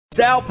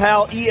Sal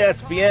Pal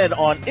ESPN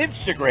on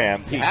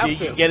Instagram, PG. You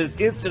can get his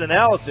instant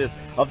analysis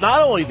of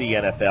not only the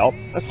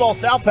NFL. I saw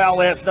Sal Pal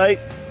last night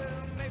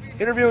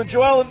interviewing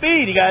Joel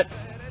Embiid. He got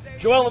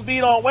Joel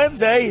Embiid on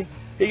Wednesday.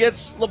 He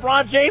gets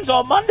LeBron James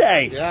on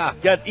Monday. Yeah.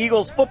 Got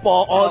Eagles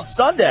football on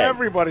Sunday.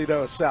 Everybody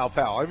knows Sal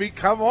Pal. I mean,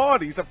 come on.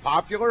 He's a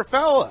popular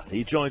fella.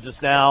 He joins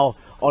us now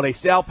on a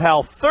Sal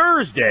Pal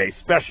Thursday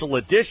special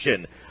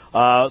edition.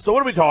 So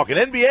what are we talking?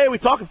 NBA? We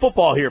talking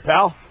football here,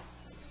 pal?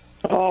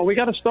 Oh, we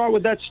got to start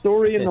with that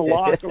story in the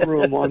locker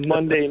room on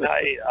Monday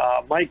night.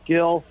 Mike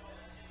Gill,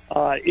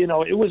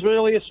 it was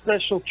really a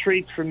special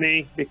treat for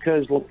me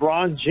because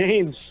LeBron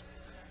James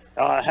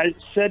had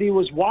said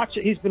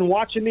he's been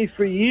watching me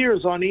for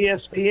years on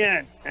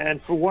ESPN,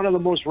 and for one of the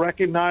most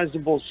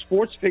recognizable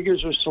sports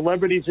figures or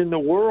celebrities in the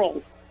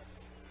world,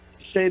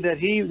 say that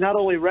he not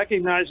only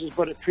recognizes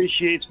but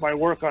appreciates my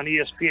work on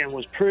ESPN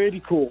was pretty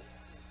cool.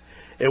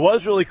 It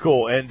was really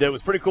cool, and it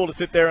was pretty cool to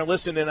sit there and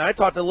listen. And I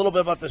talked a little bit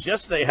about this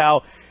yesterday,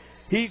 how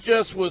he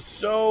just was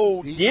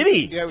so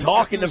giddy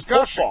talking to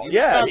football.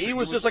 He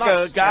was just like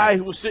a guy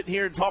who was sitting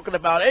here and talking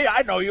about, hey,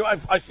 I know you.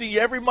 I see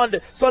you every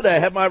Sunday. I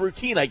have my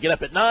routine. I get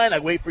up at 9. I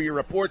wait for your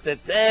reports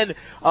at 10.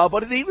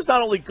 But he was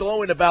not only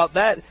glowing about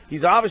that.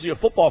 He's obviously a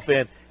football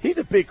fan. He's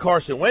a big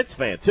Carson Wentz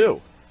fan, too.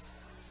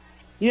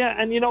 Yeah,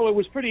 and, it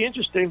was pretty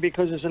interesting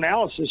because his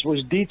analysis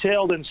was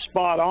detailed and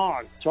spot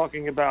on,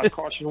 talking about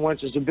Carson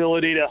Wentz's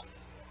ability to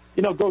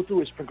go through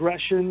his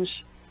progressions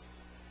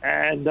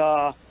and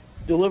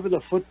deliver the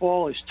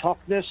football, his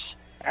toughness,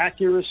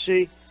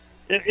 accuracy.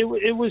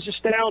 It was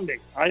astounding.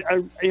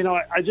 I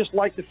just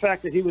like the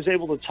fact that he was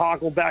able to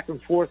toggle back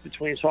and forth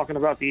between talking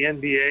about the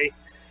NBA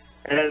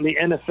and the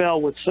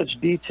NFL with such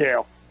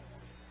detail.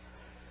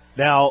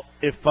 Now,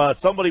 if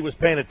somebody was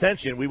paying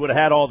attention, we would have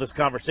had all this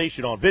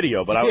conversation on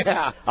video, but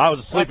I was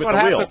asleep at the wheel. That's what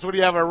happens when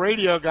you have a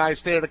radio guy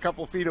standing a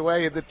couple feet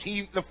away and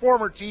the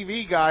former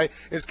TV guy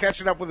is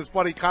catching up with his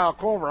buddy Kyle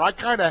Korver. I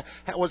kind of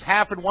was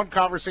half in one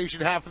conversation,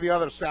 half in the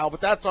other, Sal,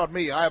 but that's on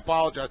me. I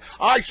apologize.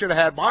 I should have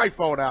had my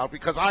phone out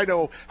because I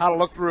know how to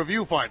look through a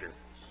viewfinder.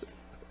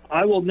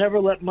 I will never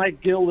let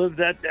Mike Gill live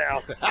that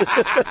down.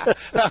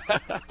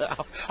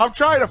 I'm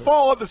trying to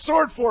fall on the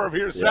sword for him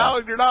here, Sal,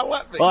 and you're not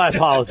letting me. Well, I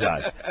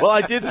apologize. Well,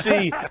 I did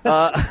see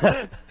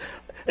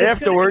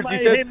afterwards. He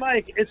said, "Hey,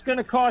 Mike, it's going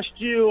to cost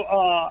you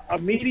a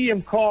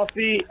medium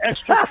coffee,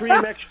 extra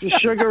cream, extra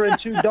sugar, and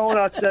 2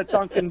 donuts at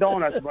Dunkin'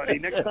 Donuts, buddy.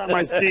 Next time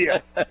I see you."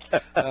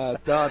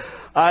 Done.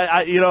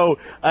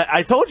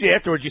 I told you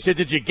afterwards. You said,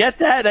 "Did you get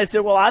that?" And I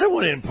said, "Well, I don't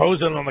want to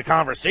impose it on the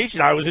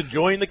conversation. I was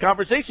enjoying the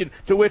conversation."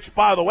 To which,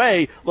 by the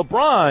way,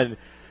 LeBron,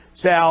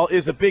 Sal,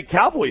 is a big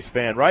Cowboys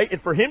fan, right?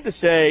 And for him to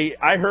say,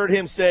 I heard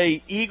him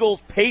say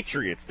Eagles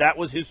Patriots. That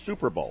was his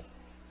Super Bowl.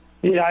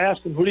 Yeah, I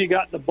asked him, who do you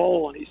got in the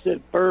bowl? And he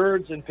said,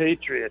 Birds and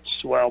Patriots.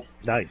 Well,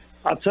 nice.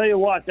 I'll tell you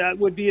what, that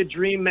would be a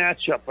dream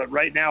matchup. But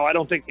right now, I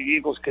don't think the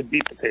Eagles could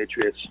beat the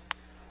Patriots.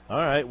 All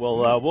right,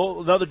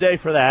 well, another day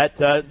for that.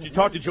 You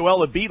talked to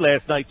Joel Embiid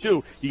last night,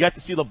 too. You got to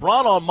see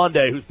LeBron on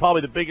Monday, who's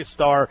probably the biggest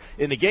star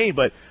in the game.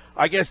 But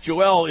I guess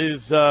Joel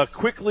is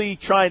quickly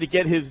trying to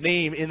get his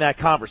name in that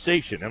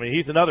conversation. I mean,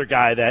 he's another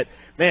guy that,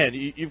 man,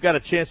 you've got a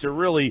chance to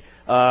really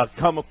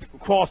come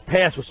across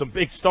paths with some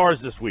big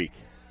stars this week.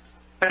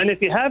 And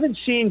if you haven't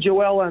seen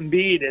Joel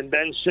Embiid and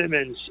Ben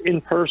Simmons in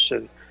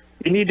person,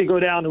 you need to go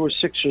down to a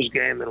Sixers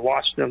game and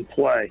watch them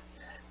play.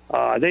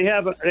 They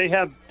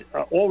have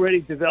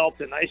already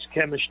developed a nice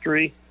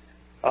chemistry.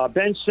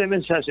 Ben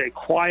Simmons has a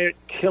quiet,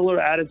 killer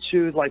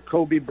attitude like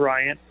Kobe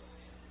Bryant.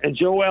 And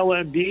Joel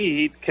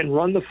Embiid can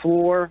run the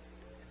floor.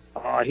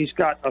 He's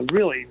got a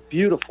really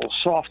beautiful,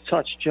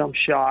 soft-touch jump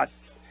shot.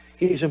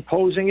 He's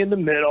imposing in the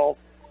middle.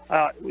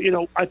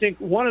 I think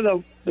one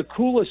of the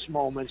coolest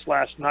moments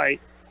last night,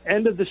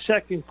 end of the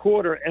second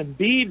quarter,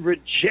 Embiid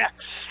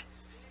rejects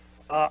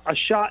a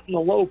shot in the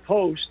low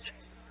post.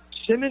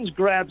 Simmons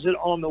grabs it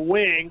on the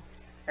wing,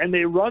 and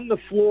they run the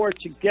floor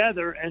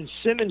together, and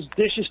Simmons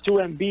dishes to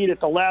Embiid at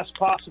the last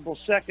possible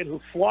second, who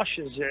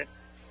flushes it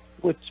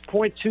with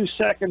 0.2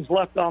 seconds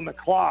left on the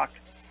clock,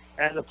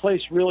 and the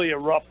place really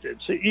erupted.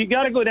 So you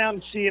got to go down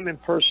and see him in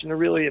person to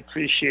really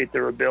appreciate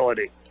their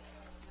ability.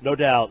 No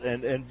doubt.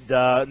 And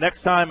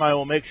next time I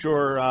will make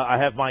sure I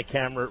have my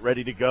camera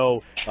ready to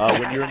go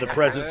when you're in the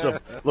presence of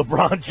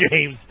LeBron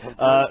James.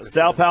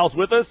 Sal Pal's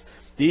with us.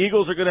 The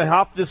Eagles are going to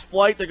hop this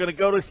flight. They're going to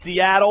go to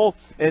Seattle.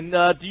 And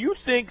do you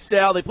think,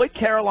 Sal, they played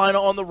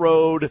Carolina on the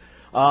road.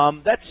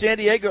 That San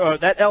Diego, or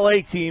that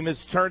L.A. team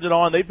has turned it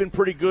on. They've been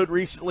pretty good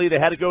recently. They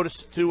had to go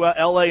to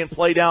L.A. and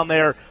play down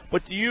there.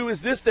 But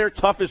is this their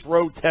toughest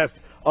road test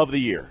of the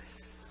year?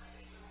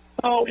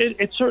 Oh,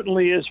 it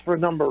certainly is for a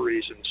number of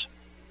reasons.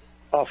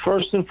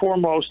 First and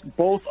foremost,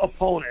 both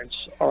opponents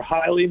are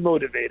highly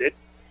motivated.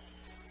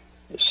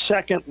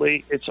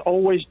 Secondly, it's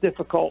always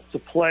difficult to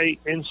play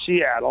in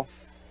Seattle.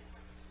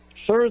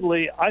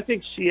 Thirdly, I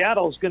think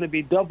Seattle is going to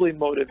be doubly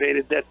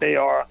motivated that they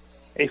are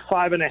a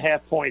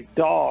 5.5-point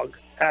dog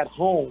at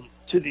home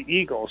to the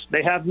Eagles.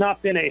 They have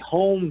not been a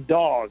home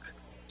dog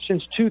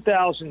since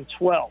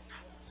 2012.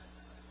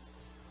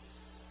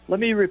 Let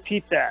me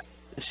repeat that.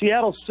 The The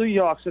Seattle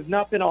Seahawks have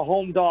not been a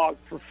home dog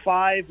for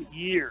 5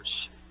 years.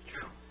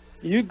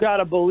 You've got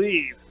to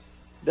believe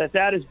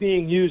that is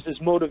being used as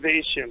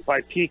motivation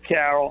by Pete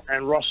Carroll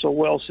and Russell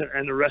Wilson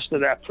and the rest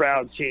of that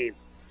proud team.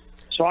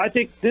 So I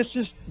think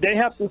they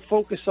have to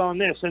focus on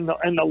this. And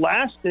the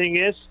last thing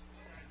is,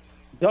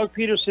 Doug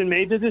Peterson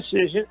made the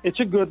decision, it's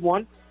a good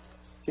one,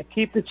 to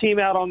keep the team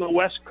out on the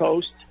West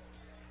Coast.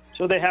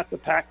 So they have to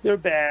pack their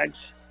bags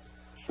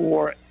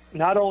for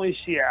not only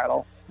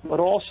Seattle, but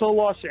also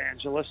Los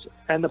Angeles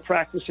and the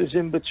practices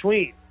in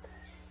between.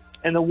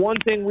 And the one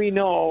thing we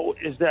know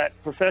is that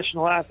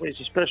professional athletes,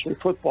 especially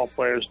football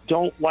players,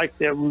 don't like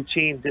their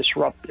routine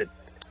disrupted.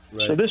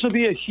 Right. So this will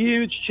be a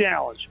huge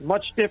challenge,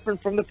 much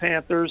different from the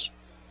Panthers,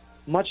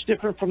 much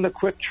different from the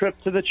quick trip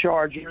to the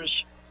Chargers.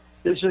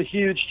 This is a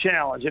huge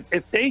challenge.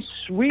 If they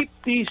sweep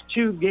these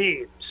two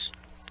games,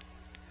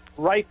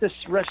 write the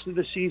rest of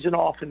the season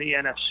off in the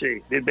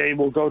NFC, they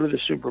will go to the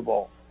Super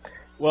Bowl.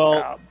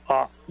 Well,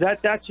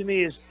 that to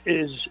me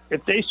is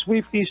if they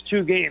sweep these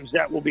two games,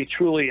 that will be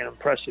truly an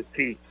impressive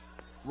feat.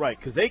 Right,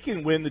 because they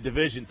can win the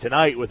division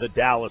tonight with a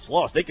Dallas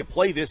loss. They can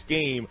play this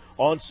game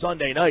on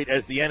Sunday night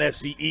as the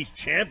NFC East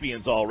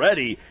champions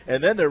already,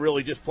 and then they're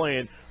really just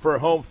playing for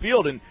home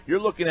field. And you're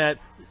looking at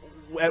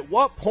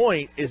what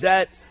point is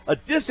that a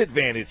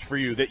disadvantage for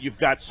you that you've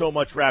got so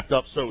much wrapped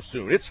up so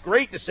soon? It's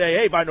great to say,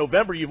 hey, by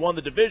November you've won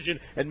the division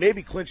and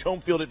maybe clinch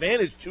home field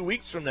advantage 2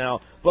 weeks from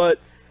now, but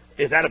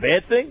is that a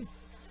bad thing?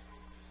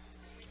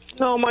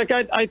 No, Mike,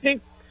 I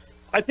think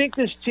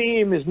this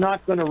team is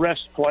not going to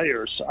rest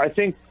players. I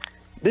think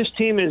this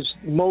team is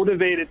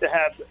motivated to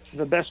have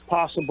the best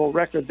possible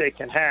record they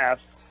can have.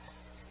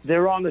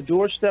 They're on the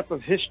doorstep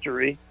of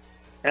history,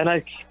 and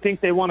I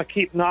think they want to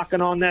keep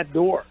knocking on that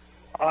door.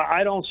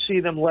 I don't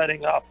see them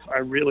letting up. I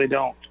really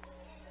don't.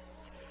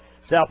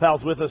 Sal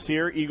Pal's with us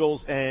here,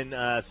 Eagles and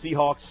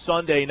Seahawks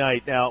Sunday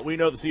night. Now, we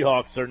know the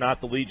Seahawks are not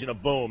the Legion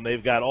of Boom.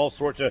 They've got all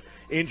sorts of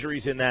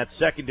injuries in that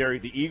secondary.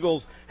 The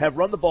Eagles have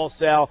run the ball,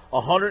 Sal,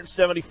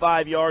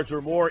 175 yards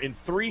or more in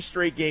 3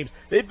 straight games.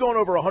 They've gone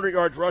over 100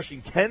 yards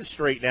rushing 10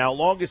 straight now,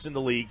 longest in the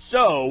league.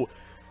 So,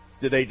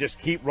 do they just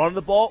keep running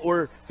the ball,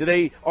 or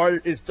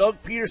is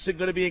Doug Peterson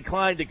going to be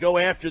inclined to go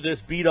after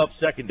this beat-up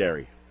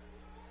secondary?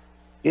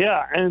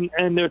 Yeah,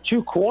 and their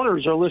 2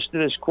 corners are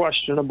listed as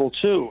questionable,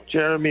 too,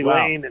 Jeremy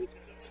Lane and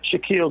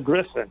Shaquille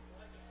Griffin.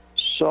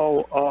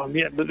 So,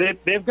 but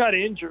they've got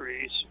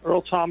injuries.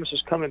 Earl Thomas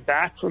is coming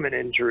back from an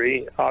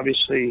injury.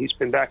 Obviously, he's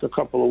been back a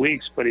couple of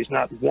weeks, but he's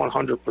not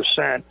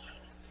 100%.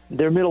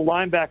 Their middle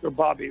linebacker,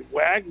 Bobby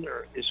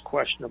Wagner, is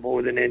questionable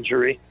with an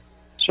injury.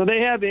 So they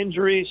have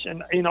injuries,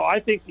 and,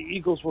 I think the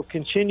Eagles will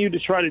continue to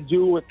try to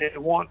do what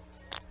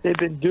they've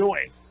been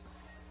doing.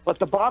 But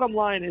the bottom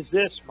line is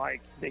this,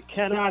 Mike. They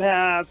cannot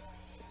have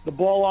the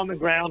ball on the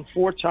ground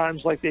 4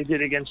 times like they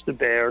did against the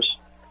Bears.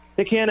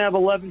 They can't have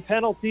 11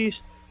 penalties.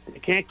 They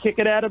can't kick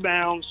it out of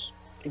bounds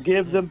and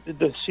give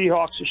the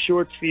Seahawks a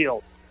short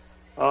field.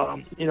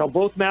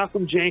 Both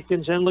Malcolm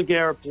Jenkins and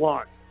LeGarrette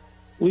Blount,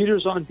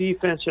 leaders on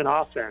defense and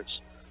offense,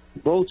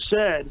 both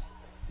said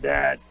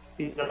that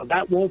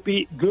that won't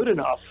be good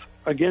enough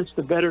against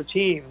the better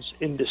teams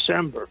in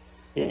December.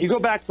 You go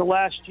back to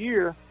last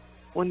year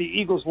when the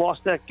Eagles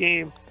lost that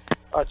game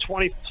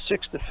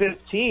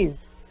 26-15,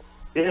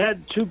 they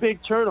had 2 big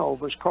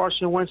turnovers.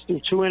 Carson Wentz threw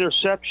 2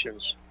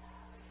 interceptions.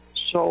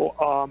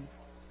 So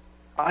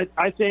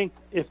I think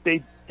if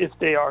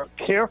they are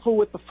careful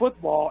with the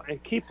football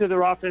and keep to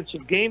their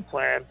offensive game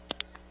plan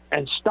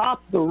and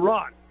stop the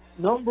run,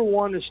 number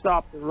one is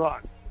stop the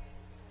run.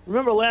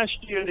 Remember last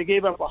year they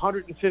gave up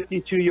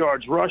 152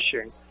 yards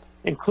rushing,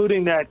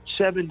 including that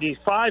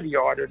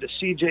 75-yarder to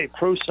C.J.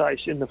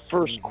 Prosise in the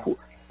first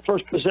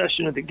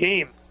possession of the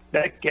game.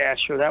 That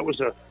gasher, that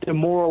was a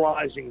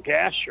demoralizing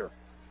gasher.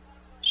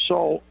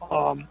 So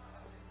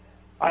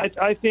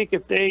I think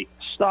if they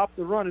stop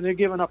the run and they're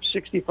giving up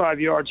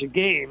 65 yards a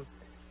game,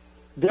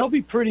 they'll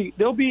be pretty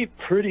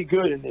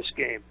good in this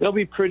game. They'll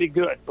be pretty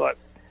good, but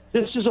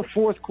this is a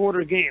 4th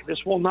quarter game.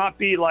 This will not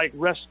be like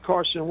rest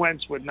Carson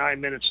Wentz with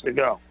 9 minutes to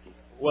go.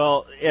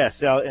 Well, yes,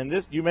 Sal, and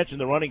this, you mentioned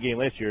the running game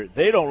last year.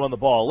 They don't run the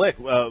ball a lick.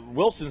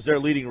 Wilson's their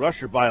leading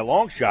rusher by a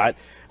long shot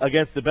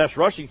against the best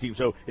rushing team.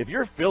 So if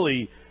you're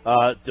Philly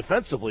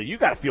defensively, you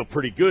got to feel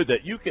pretty good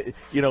that you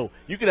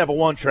can have a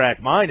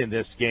one-track mind in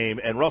this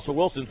game, and Russell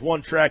Wilson's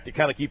one track to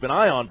kind of keep an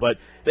eye on, but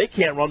they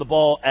can't run the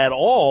ball at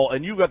all,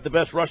 and you got the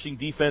best rushing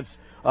defense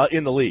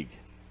in the league.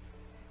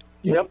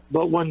 Yep,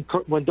 but when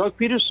Doug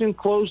Peterson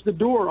closed the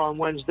door on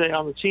Wednesday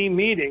on the team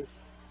meeting,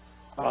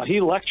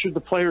 he lectured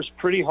the players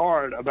pretty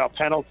hard about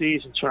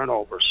penalties and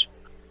turnovers.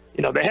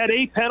 They had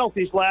 8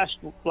 penalties last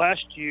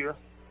year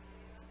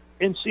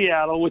in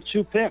Seattle with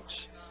 2 picks,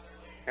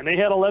 and they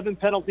had 11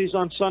 penalties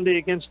on Sunday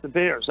against the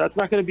Bears. That's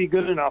not going to be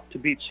good enough to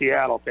beat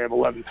Seattle if they have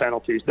 11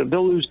 penalties.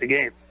 They'll lose the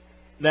game.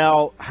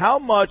 Now, how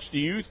much do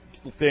you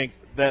think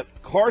that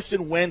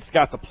Carson Wentz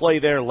got to play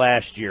there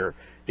last year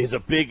is a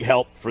big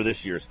help for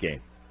this year's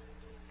game?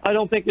 I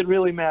don't think it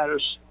really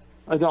matters.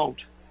 I don't.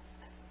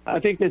 I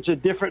think it's a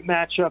different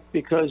matchup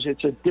because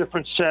it's a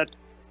different set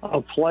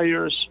of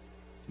players.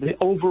 the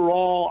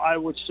overall, I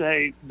would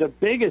say the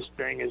biggest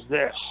thing is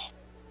this.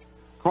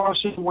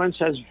 Carson Wentz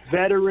has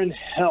veteran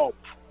help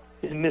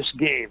in this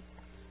game.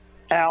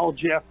 Al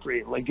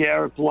Jeffrey,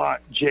 LeGarrette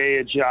Blount,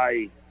 Jay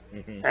Ajayi.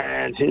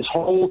 And his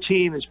whole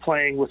team is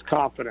playing with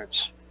confidence.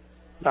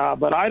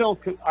 But I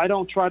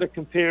don't try to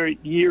compare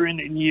year in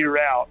and year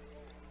out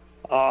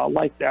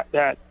like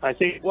that. I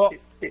think. Well,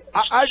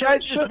 I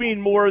just mean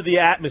more of the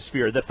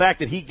atmosphere, the fact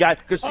that he got,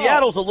 because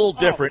Seattle's a little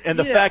different, and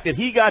the fact that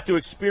he got to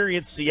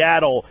experience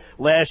Seattle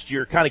last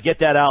year, kind of get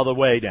that out of the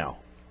way now.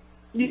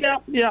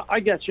 Yeah, I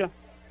get you.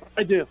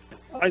 I do.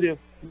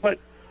 But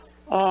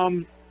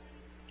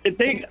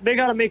they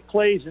got to make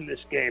plays in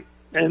this game,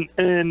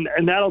 and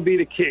that'll be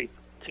the key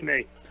to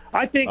me.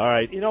 I think. All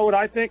right. You know what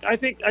I think? I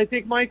think,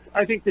 Mike.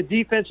 I think the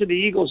defense of the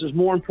Eagles is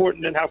more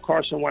important than how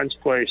Carson Wentz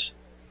plays.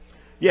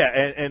 Yeah,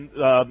 and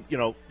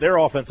their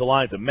offensive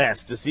line's a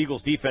mess. This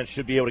Eagles defense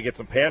should be able to get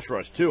some pass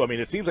rush too. I mean,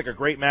 it seems like a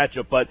great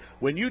matchup. But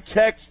when you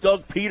text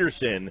Doug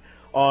Peterson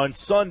on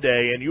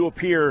Sunday and you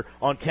appear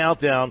on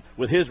Countdown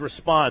with his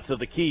response of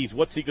the keys,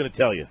 what's he going to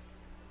tell you?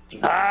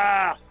 You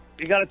got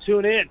to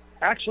tune in.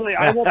 Actually,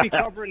 I won't be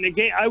covering the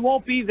game. I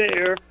won't be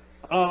there.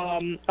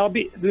 I'll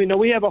be.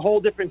 We have a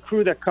whole different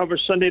crew that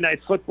covers Sunday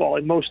Night Football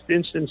in most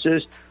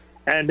instances,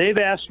 and they've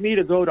asked me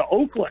to go to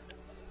Oakland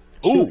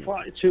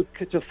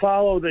to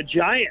follow the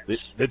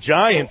Giants. The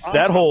Giants,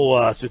 that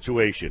whole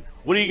situation.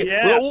 What do you?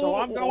 Yeah. So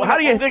I'm going. How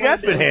do you think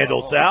that's been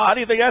handled, Sal? How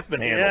do you think that's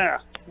been handled? Yeah.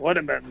 What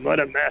a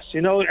mess. Do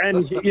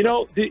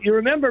you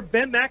remember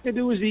Ben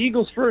McAdoo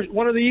was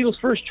one of the Eagles'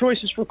 first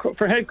choices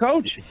for head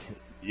coach?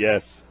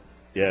 Yes.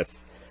 We it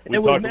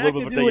talked was a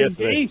little bit about that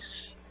yesterday.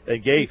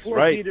 And Gase,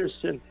 right?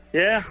 Peterson.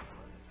 Yeah.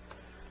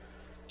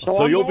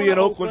 So you'll be in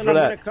Oakland for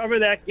that. I'm going to cover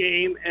that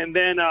game, and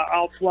then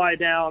I'll fly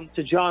down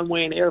to John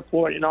Wayne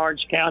Airport in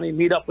Orange County,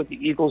 meet up with the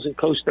Eagles in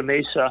Costa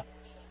Mesa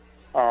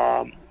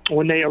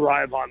when they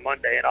arrive on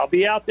Monday, and I'll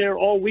be out there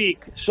all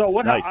week. So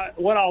what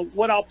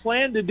I'll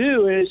plan to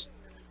do is,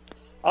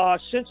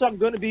 since I'm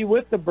going to be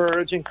with the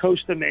Birds in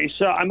Costa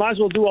Mesa, I might as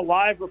well do a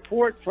live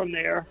report from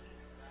there.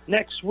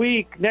 Next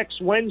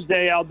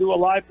Wednesday, I'll do a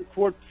live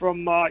report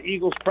from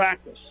Eagles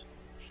practice.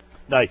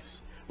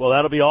 Nice. Well,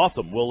 that'll be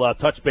awesome. We'll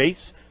touch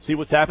base, see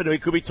what's happening. We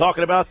could be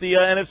talking about the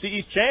NFC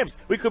East champs.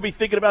 We could be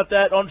thinking about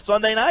that on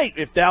Sunday night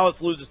if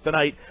Dallas loses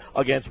tonight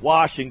against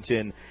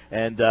Washington.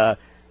 And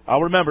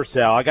I'll remember,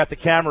 Sal. I got the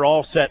camera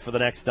all set for the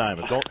next time.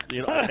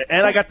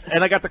 And I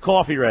got the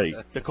coffee ready.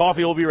 The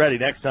coffee will be ready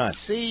next time.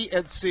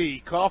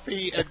 C&C,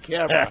 coffee and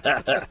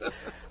camera.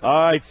 All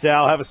right,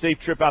 Sal. Have a safe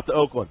trip out to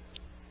Oakland.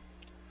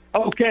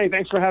 Okay,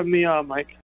 thanks for having me on, Mike.